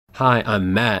Hi,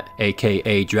 I'm Matt,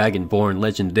 aka Dragonborn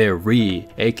Legendary,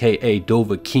 aka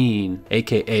Dovahkiin,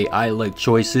 aka I like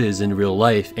choices in real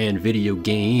life and video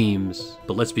games.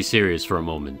 But let's be serious for a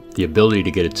moment. The ability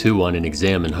to get a 2 on an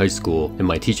exam in high school, and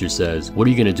my teacher says, "What are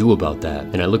you gonna do about that?"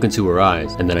 And I look into her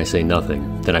eyes, and then I say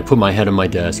nothing. Then I put my head on my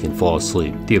desk and fall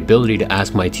asleep. The ability to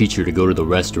ask my teacher to go to the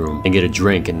restroom and get a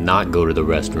drink and not go to the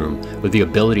restroom, with the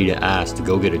ability to ask to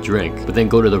go get a drink, but then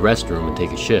go to the restroom and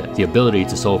take a shit. The ability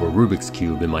to solve a Rubik's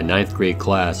Cube in my 9th grade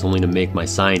class only to make my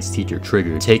science teacher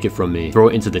trigger, take it from me, throw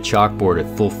it into the chalkboard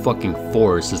at full fucking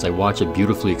force as I watch it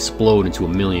beautifully explode into a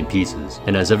million pieces.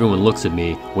 And as everyone looks at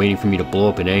me, waiting for me to blow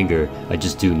up in anger, I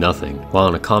just do nothing. While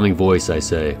in a calming voice I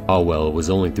say, "Oh well, it was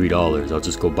only $3, I'll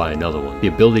just go buy another one." The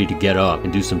ability to get up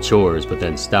and do some chores but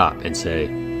then stop and say,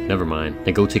 "Never mind,"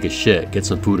 and go take a shit, get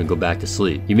some food and go back to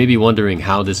sleep. You may be wondering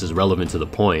how this is relevant to the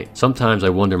point. Sometimes I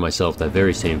wonder myself that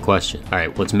very same question.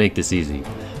 Alright, let's make this easy.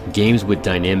 Games with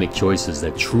dynamic choices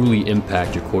that truly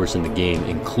impact your course in the game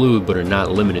include, but are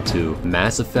not limited to,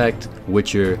 Mass Effect,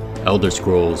 Witcher, Elder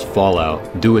Scrolls,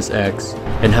 Fallout, Deus Ex,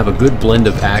 and have a good blend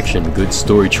of action, good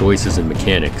story choices, and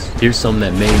mechanics. Here's some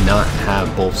that may not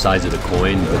have both sides of the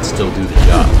coin, but still do the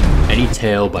job. Any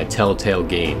Tale by Telltale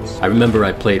Games. I remember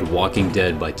I played Walking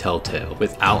Dead by Telltale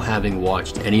without having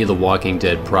watched any of the Walking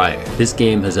Dead prior. This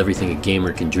game has everything a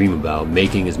gamer can dream about,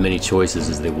 making as many choices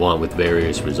as they want with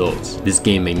various results. This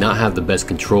game may not have the best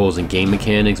controls and game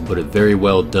mechanics, but it very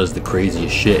well does the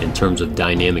craziest shit in terms of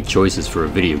dynamic choices for a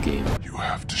video game. You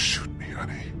have to shoot me,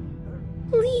 honey.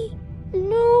 Lee,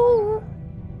 no.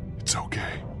 It's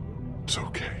okay. It's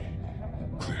okay.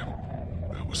 Clem,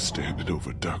 I was standing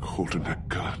over Doc holding that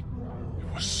gun.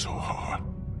 It was so hard.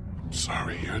 I'm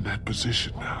sorry you're in that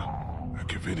position now. I'd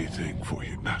give anything for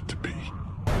you not to be.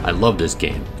 I love this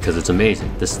game because it's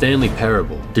amazing. The Stanley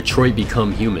Parable, Detroit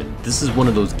Become Human. This is one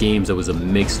of those games that was a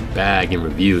mixed bag in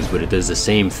reviews, but it does the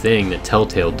same thing that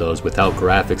Telltale does without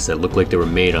graphics that look like they were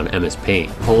made on MS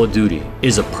Paint. Call of Duty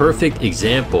is a perfect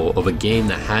example of a game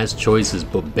that has choices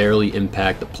but barely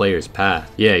impact the player's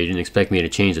path. Yeah, you didn't expect me to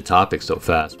change the topic so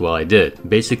fast. Well, I did.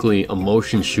 Basically,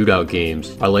 emotion shootout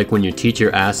games are like when your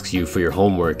teacher asks you for your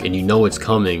homework and you know it's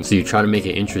coming, so you try to make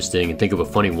it interesting and think of a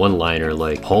funny one-liner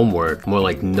like homework, more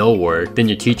like no work, then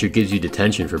your teacher gives you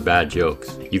detention for bad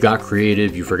jokes. You got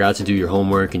creative, you forgot to do your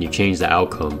homework, and you changed the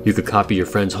outcome. You could copy your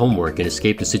friend's homework and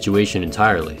escape the situation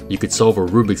entirely. You could solve a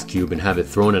Rubik's Cube and have it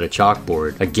thrown at a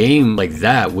chalkboard. A game like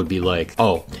that would be like,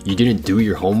 "Oh, you didn't do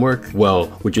your homework?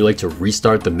 Well, would you like to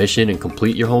restart the mission and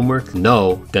complete your homework?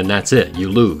 No, then that's it, you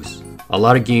lose." A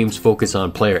lot of games focus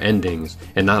on player endings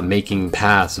and not making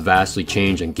paths vastly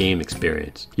change on game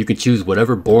experience. You can choose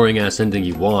whatever boring ass ending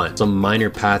you want, some minor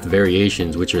path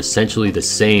variations which are essentially the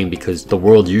same because the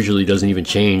world usually doesn't even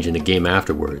change in the game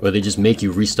afterward, or they just make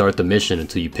you restart the mission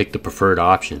until you pick the preferred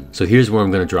option. So here's where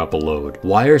I'm gonna drop a load.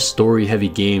 Why are story heavy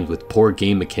games with poor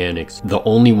game mechanics the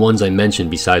only ones I mentioned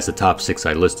besides the top 6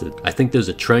 I listed? I think there's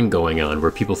a trend going on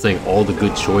where people think all the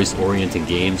good choice oriented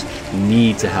games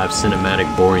need to have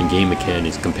cinematic boring game mechanics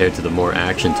compared to the more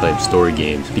action type story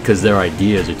games because their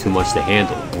ideas are too much to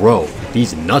handle. Bro,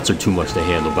 these nuts are too much to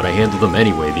handle, but I handle them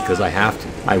anyway because I have to.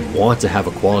 I want to have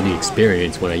a quality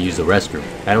experience when I use the restroom.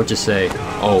 I don't just say,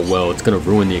 "Oh well, it's gonna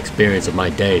ruin the experience of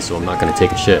my day, so I'm not gonna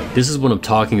take a shit." This is what I'm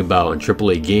talking about in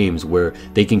AAA games where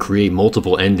they can create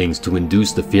multiple endings to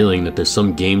induce the feeling that there's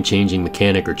some game-changing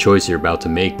mechanic or choice you're about to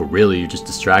make, but really you're just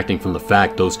distracting from the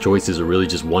fact those choices are really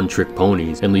just one-trick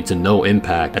ponies and lead to no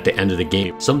impact at the end of the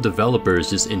game. Some developers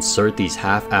just insert these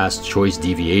half-assed choice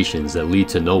deviations that lead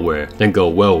to nowhere, then go,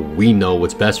 "Well, we know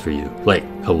what's best for you." Like,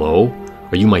 hello?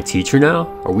 Are you my teacher now?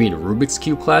 Are we in a Rubik's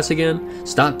Cube class again?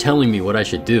 Stop telling me what I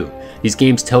should do. These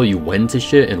games tell you when to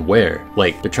shit and where.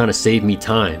 Like, they're trying to save me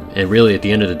time, and really at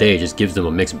the end of the day it just gives them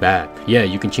a mixed bag. Yeah,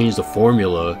 you can change the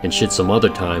formula and shit some other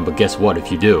time, but guess what?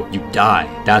 If you do, you die.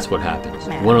 That's what happens.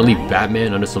 You wanna leave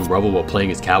Batman under some rubble while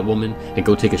playing as Catwoman and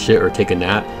go take a shit or take a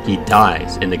nap? He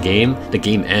dies. In the game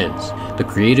ends. The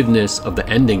creativeness of the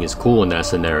ending is cool in that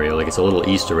scenario, like it's a little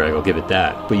Easter egg, I'll give it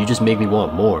that. But you just make me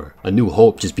want more. A new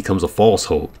hope just becomes a false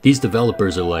hope. These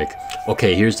developers are like,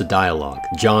 "Okay, here's the dialogue.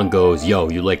 John goes, 'Yo,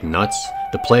 you like nuts?'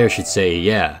 The player should say,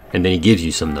 'Yeah,' and then he gives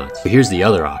you some nuts. But here's the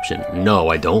other option. 'No,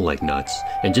 I don't like nuts.'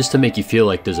 And just to make you feel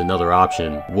like there's another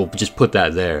option, we'll just put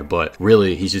that there, but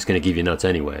really, he's just gonna give you nuts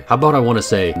anyway. How about I wanna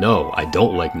say, 'No, I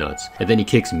don't like nuts,' and then he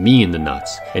kicks me in the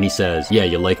nuts, and he says, 'Yeah,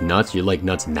 you like nuts? You like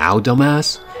nuts now,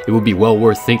 dumbass?' It would be well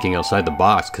worth thinking outside the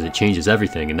box because it changes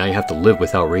everything, and now you have to live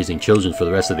without raising children for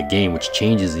the rest of the game, which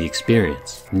changes the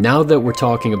experience. Now that we're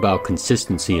talking about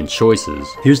consistency and choices,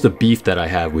 here's the beef that I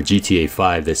have with GTA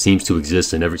 5 that seems to exist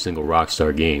exists in every single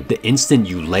Rockstar game. The instant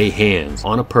you lay hands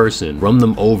on a person, run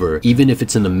them over, even if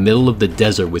it's in the middle of the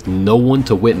desert with no one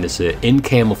to witness it, in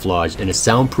camouflage, in a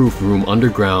soundproof room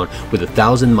underground with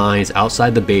 1,000 mines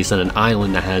outside the base on an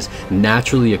island that has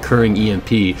naturally occurring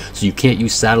EMP, so you can't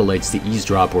use satellites to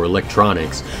eavesdrop or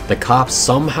electronics, the cops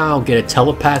somehow get a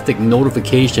telepathic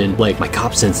notification like my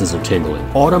cop senses are tingling,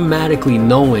 automatically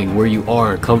knowing where you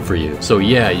are and come for you. So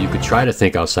yeah, you could try to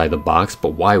think outside the box,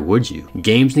 but why would you?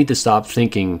 Games need to stop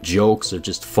thinking jokes are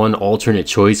just fun alternate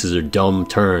choices or dumb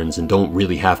turns and don't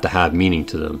really have to have meaning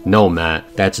to them. No,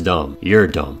 Matt, that's dumb. You're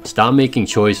dumb. Stop making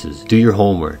choices. Do your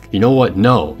homework. You know what?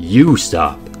 No, you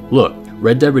stop. Look,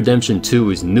 Red Dead Redemption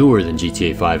 2 is newer than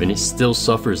GTA 5 and it still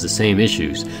suffers the same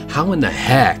issues. How in the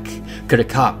heck could a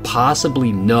cop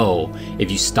possibly know if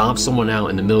you stomp someone out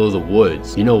in the middle of the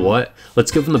woods? You know what?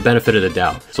 Let's give them the benefit of the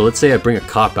doubt. So let's say I bring a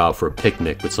cop out for a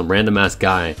picnic with some random ass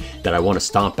guy that I want to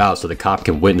stomp out so the cop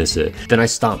can witness it. Then I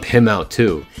stomp him out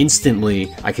too.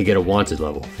 Instantly, I could get a wanted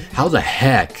level. How the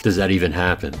heck does that even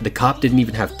happen? The cop didn't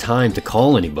even have time to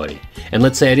call anybody. And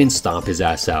let's say I didn't stomp his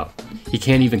ass out. He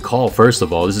can't even call, first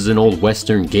of all. This is an old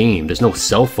Western game. There's no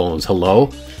cell phones. Hello?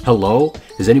 Hello?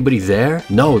 Is anybody there?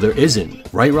 No, there isn't.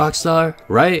 Right, Rockstar?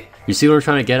 Right? You see what I'm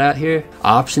trying to get at here?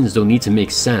 Options don't need to make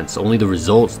sense, only the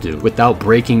results do, without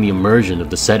breaking the immersion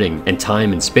of the setting and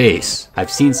time and space.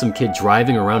 I've seen some kid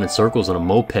driving around in circles on a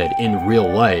moped in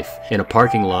real life, in a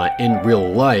parking lot in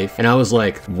real life, and I was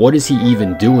like, what is he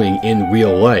even doing in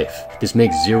real life? This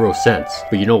makes zero sense.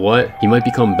 But you know what? He might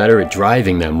become better at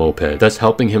driving that moped, thus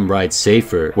helping him ride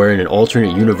safer, where in an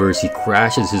alternate universe he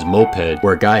crashes his moped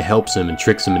where a guy helps him and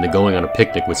tricks him into going on a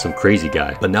picnic with some crazy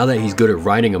guy. But now that he's good at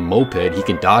riding a moped, he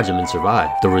can dodge him and survive.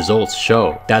 The results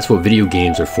show. That's what video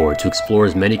games are for, to explore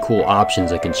as many cool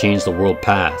options that can change the world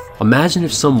path. Imagine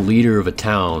if some leader of a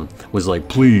town was like,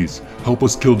 Please, help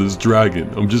us kill this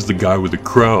dragon. I'm just the guy with the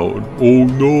crown. Oh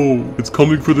no, it's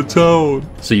coming for the town.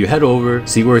 So you head over,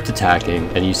 see where it's attacking,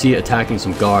 and you see it attacking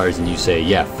some guards and you say,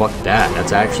 yeah, fuck that,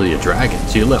 that's actually a dragon.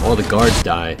 So you let all the guards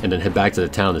die and then head back to the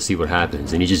town to see what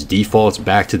happens, and he just defaults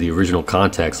back to the original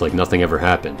context like nothing ever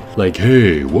happened. Like,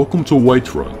 hey, welcome to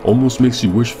Whiterun. Almost makes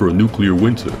you wish for a nuclear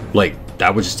winter. Like,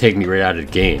 that would just take me right out of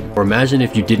the game. Or imagine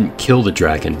if you didn't kill the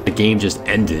dragon, the game just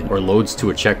ended, or loads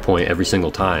to a checkpoint every single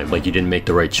time, like you didn't make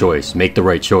the right choice. Make the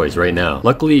right choice right now.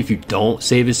 Luckily, if you don't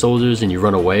save his soldiers and you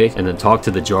run away and then talk to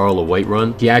the Jarl of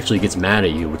Whiterun, he actually gets mad at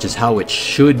you, which is how it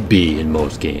should be in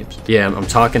most games. Yeah, I'm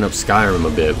talking up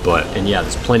Skyrim a bit, and yeah,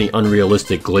 there's plenty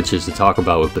unrealistic glitches to talk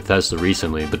about with Bethesda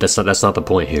recently, but that's not the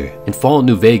point here. In Fallout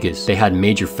New Vegas, they had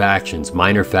major factions,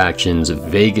 minor factions,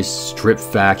 Vegas strip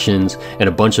factions, and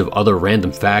a bunch of other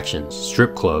random factions,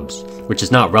 strip clubs, which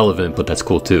is not relevant, but that's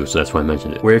cool too, so that's why I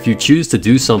mentioned it. Where if you choose to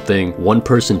do something one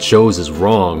person chose as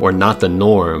wrong or not the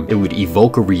norm, it would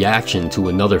evoke a reaction to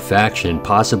another faction,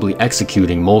 possibly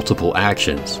executing multiple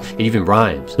actions. It even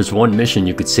rhymes. There's one mission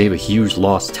you could save a huge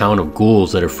lost town of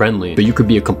ghouls that are friendly, but you could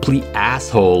be a complete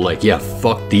asshole like, yeah,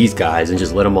 fuck these guys, and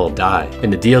just let them all die. In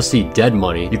the DLC Dead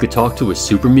Money, you could talk to a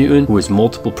super mutant who has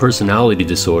multiple personality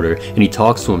disorder, and he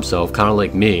talks to himself kind of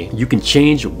like me. You can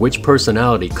change which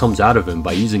personality comes out of him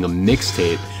by using a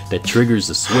mixtape that triggers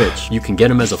the switch. You can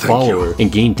get him as a follower and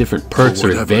gain different perks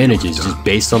or advantages just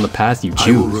based on the path you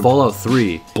choose. Fallout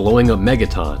 3, blowing up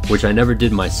Megaton, which I never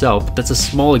did myself, but that's a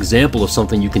small example of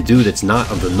something you can do that's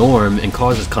not of the norm and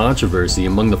causes controversy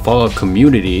among the Fallout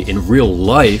community in real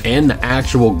life and the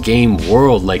actual game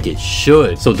world like it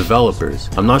should. So developers,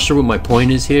 I'm not sure what my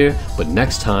point is here, but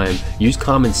next time, use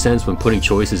common sense when putting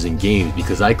choices in games,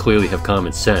 because I clearly have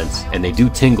common sense, and they do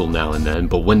tingle now and then,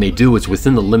 but when they do, it's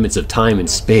within the limits of time and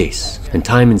space. And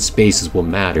time and space is what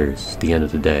matters at the end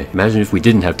of the day. Imagine if we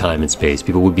didn't have time and space.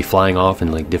 People would be flying off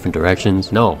in like different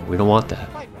directions. No, we don't want that.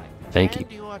 Thank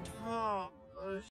you.